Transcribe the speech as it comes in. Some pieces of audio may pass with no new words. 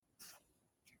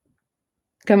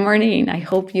Good morning. I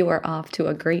hope you are off to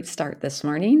a great start this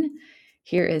morning.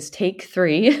 Here is take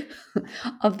 3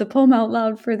 of the poem out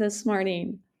loud for this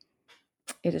morning.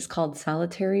 It is called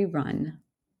Solitary Run.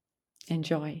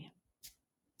 Enjoy.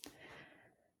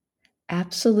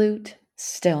 Absolute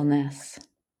stillness.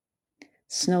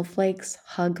 Snowflakes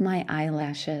hug my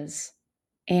eyelashes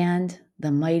and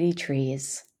the mighty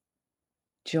trees.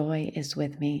 Joy is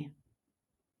with me.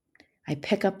 I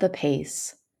pick up the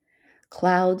pace.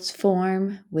 Clouds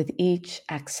form with each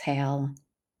exhale.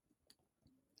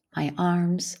 My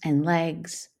arms and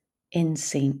legs in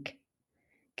sync.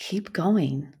 Keep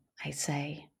going, I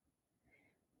say.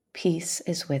 Peace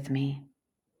is with me.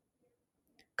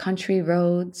 Country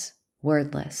roads,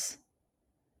 wordless.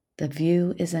 The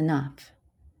view is enough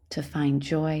to find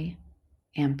joy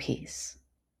and peace.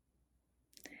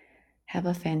 Have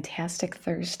a fantastic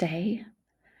Thursday,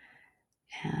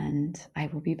 and I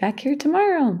will be back here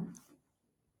tomorrow.